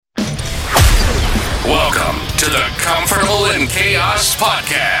Welcome to the Comfortable in Chaos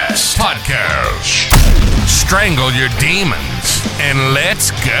Podcast. Strangle your demons and let's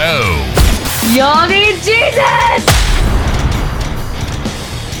go. Y'all need Jesus!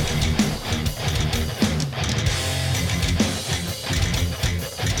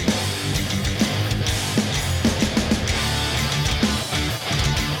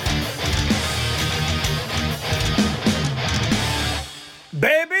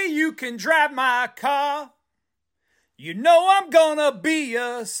 Baby, you can drive my car. You know I'm gonna be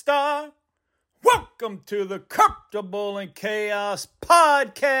a star. Welcome to the Comfortable in Chaos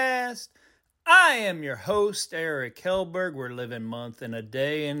Podcast. I am your host, Eric Hellberg. We're living month in a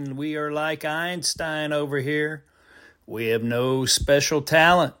day, and we are like Einstein over here. We have no special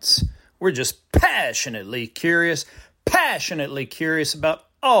talents. We're just passionately curious about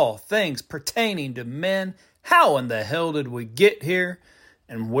all things pertaining to men. How in the hell did we get here?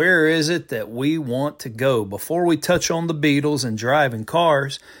 And where is it that we want to go? Before we touch on the Beatles and driving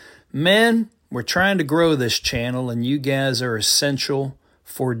cars, men, we're trying to grow this channel, and you guys are essential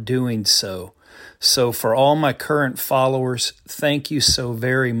for doing so. So for all my current followers, thank you so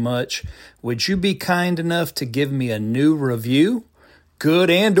very much. Would you be kind enough to give me a new review, good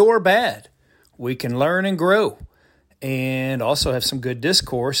and or bad? We can learn and grow, and also have some good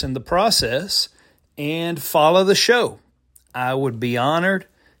discourse in the process, and follow the show. I would be honored,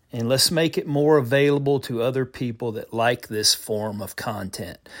 and let's make it more available to other people that like this form of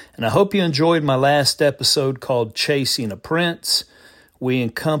content. And I hope you enjoyed my last episode called Chasing a Prince. We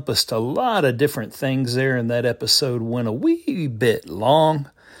encompassed a lot of different things there, and that episode went a wee bit long,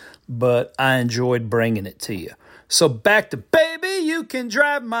 but I enjoyed bringing it to you. So back to Baby, You Can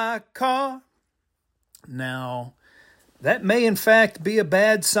Drive My Car. Now, that may in fact be a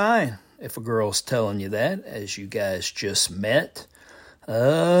bad sign. If a girl's telling you that, as you guys just met.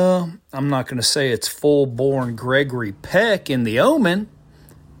 I'm not going to say it's full-born Gregory Peck in The Omen.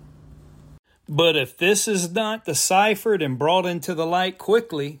 But if this is not deciphered and brought into the light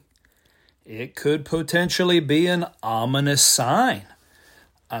quickly, it could potentially be an ominous sign.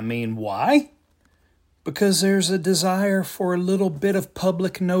 I mean, why? Because there's a desire for a little bit of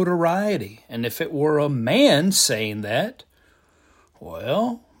public notoriety. And if it were a man saying that,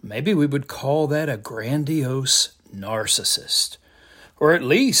 well, maybe we would call that a grandiose narcissist, or at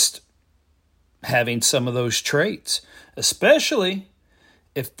least having some of those traits, especially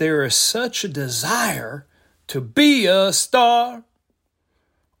if there is such a desire to be a star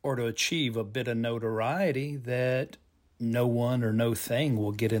or to achieve a bit of notoriety that no one or no thing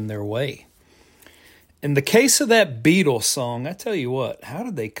will get in their way. In the case of that Beatles song, I tell you what, how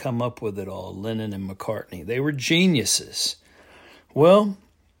did they come up with it all, Lennon and McCartney? They were geniuses. Well,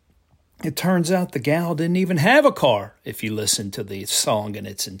 it turns out the gal didn't even have a car, if you listen to the song in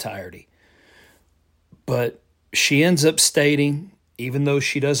its entirety. But she ends up stating, even though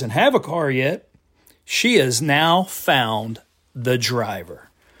she doesn't have a car yet, she has now found the driver.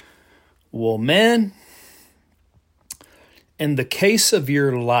 Well, men, in the case of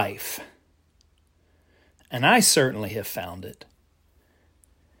your life, and I certainly have found it,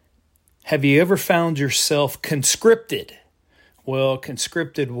 have you ever found yourself conscripted? Well,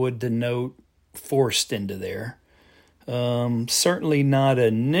 conscripted would denote forced into there. Certainly not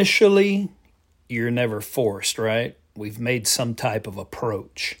initially. You're never forced, right? We've made some type of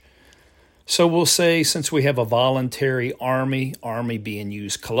approach. So we'll say, since we have a voluntary army being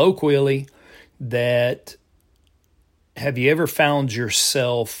used colloquially, that have you ever found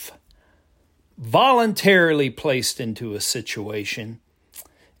yourself voluntarily placed into a situation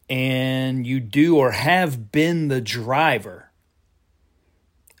and you do or have been the driver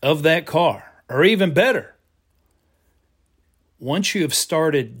of that car? Or even better, once you have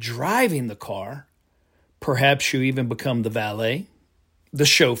started driving the car, perhaps you even become the valet, the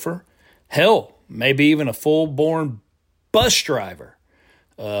chauffeur, hell, maybe even a full-born bus driver.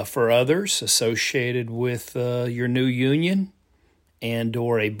 For others associated with your new union and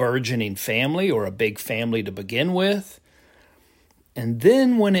or a burgeoning family or a big family to begin with. And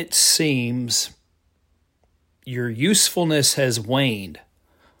then when it seems your usefulness has waned,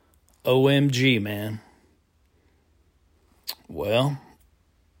 OMG, man. Well,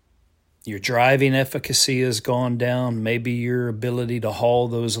 your driving efficacy has gone down. Maybe your ability to haul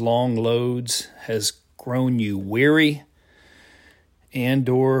those long loads has grown you weary. And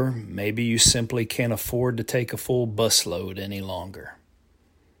or maybe you simply can't afford to take a full bus load any longer.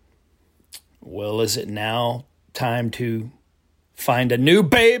 Well, is it now time to find a new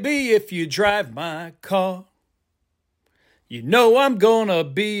baby if you drive my car? You know I'm gonna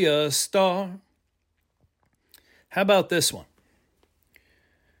be a star. How about this one?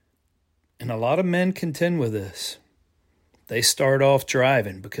 And a lot of men contend with this. They start off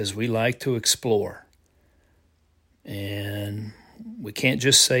driving because we like to explore. And we can't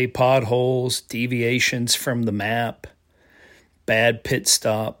just say potholes, deviations from the map, bad pit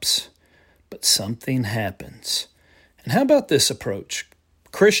stops, but something happens. And how about this approach?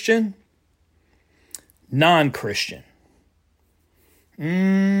 Christian, non-Christian.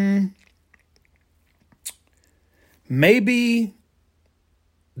 Maybe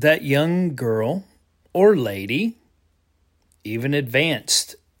that young girl or lady, even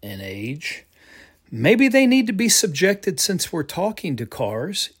advanced in age, maybe they need to be subjected, since we're talking to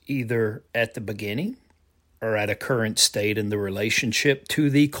cars, either at the beginning or at a current state in the relationship,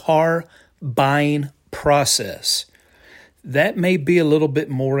 to the car buying process. That may be a little bit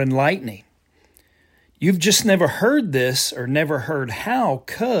more enlightening. You've just never heard this or never heard how,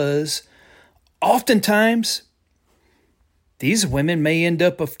 because oftentimes these women may end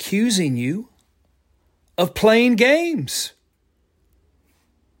up accusing you of playing games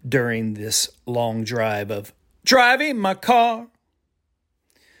during this long drive of driving my car.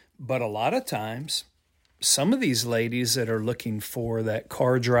 But a lot of times, some of these ladies that are looking for that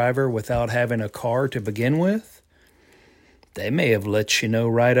car driver without having a car to begin with, they may have let you know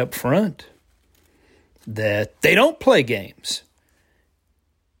right up front that they don't play games.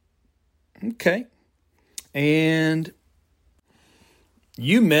 Okay. And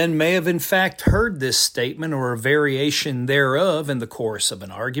you men may have in fact heard this statement or a variation thereof in the course of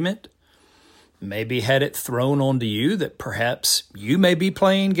an argument. Maybe had it thrown onto you that perhaps you may be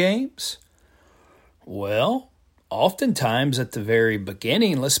playing games. Well, oftentimes at the very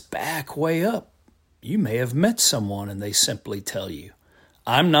beginning, let's back way up. You may have met someone and they simply tell you,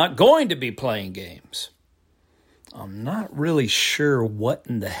 I'm not going to be playing games. I'm not really sure what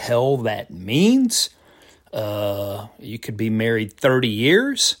in the hell that means. You could be married 30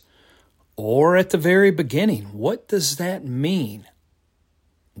 years, or at the very beginning. What does that mean?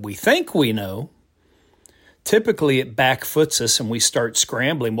 We think we know. Typically, it backfoots us and we start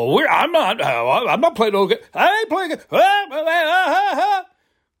scrambling. Well, I'm not playing no game. I ain't playing.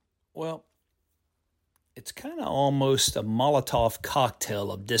 Well, it's kind of almost a Molotov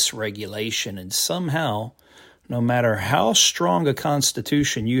cocktail of dysregulation, and somehow, no matter how strong a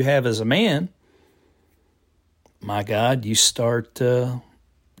constitution you have as a man, my God, you start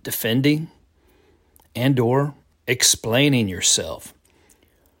defending and or explaining yourself.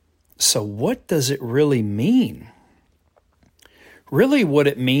 So what does it really mean? Really what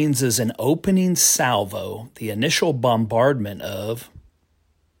it means is an opening salvo, the initial bombardment of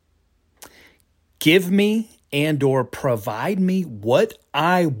give me and or provide me what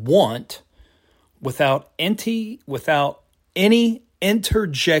I want without any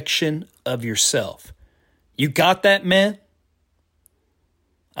interjection of yourself. You got that, man?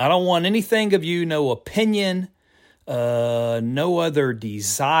 I don't want anything of you, no opinion, no other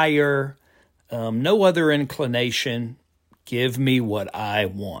desire, no other inclination. Give me what I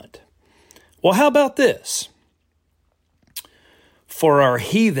want. Well, how about this? For our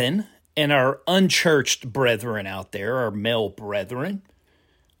heathen and our unchurched brethren out there, our male brethren,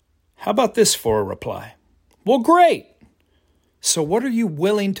 how about this for a reply? Well, great. So what are you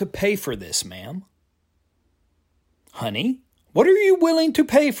willing to pay for this, ma'am? Honey, what are you willing to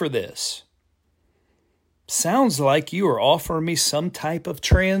pay for this? Sounds like you are offering me some type of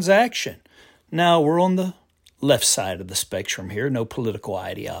transaction. Now, we're on the left side of the spectrum here. No political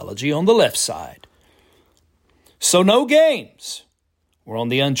ideology on the left side. So no games. We're on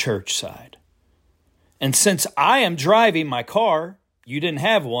the unchurched side. And since I am driving my car, you didn't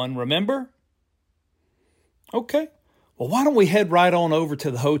have one, remember? Okay. Well, why don't we head right on over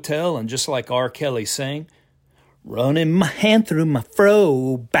to the hotel and just like R. Kelly sang, running my hand through my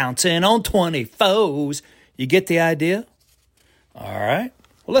fro, bouncing on 24s. You get the idea? All right.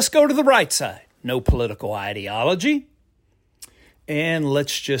 Well, let's go to the right side. No political ideology. And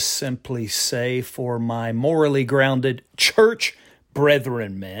let's just simply say for my morally grounded church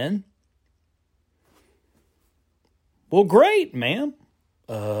brethren men. Well, great, ma'am.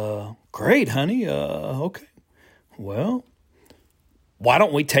 Great, honey. Okay. Well, why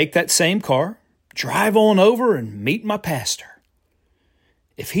don't we take that same car, drive on over and meet my pastor?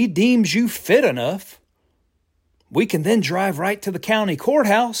 If he deems you fit enough, we can then drive right to the county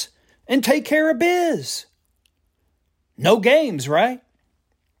courthouse and take care of biz. No games, right?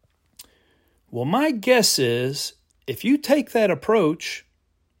 Well, my guess is if you take that approach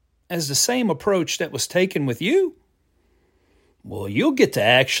as the same approach that was taken with you, well, you'll get to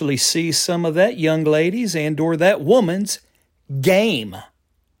actually see some of that young lady's and or that woman's game.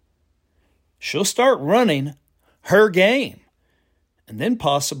 She'll start running her game. and then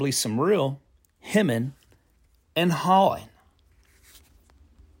possibly some real hemming and hawing.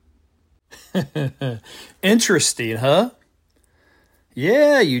 Interesting, huh?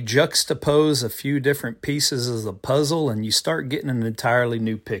 Yeah, you juxtapose a few different pieces of the puzzle and you start getting an entirely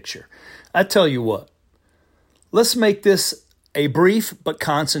new picture. I tell you what, let's make this a brief but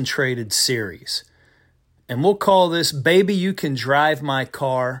concentrated series. And we'll call this Baby You Can Drive My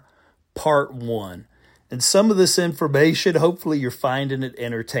Car Part 1. And some of this information, hopefully you're finding it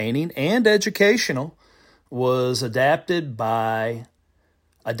entertaining and educational, was adapted by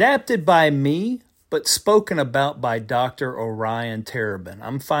me, but spoken about by Dr. Orion Terrabin.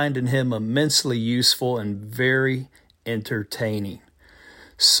 I'm finding him immensely useful and very entertaining.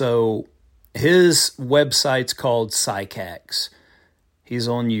 So his website's called Psychax. He's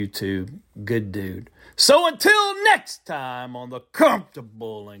on YouTube. Good dude. So until next time on the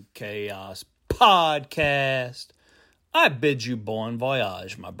Comfortable in Chaos podcast, I bid you bon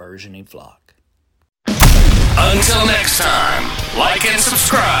voyage, my burgeoning flock. Until next time, like and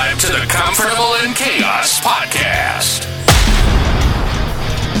subscribe to the Comfortable in Chaos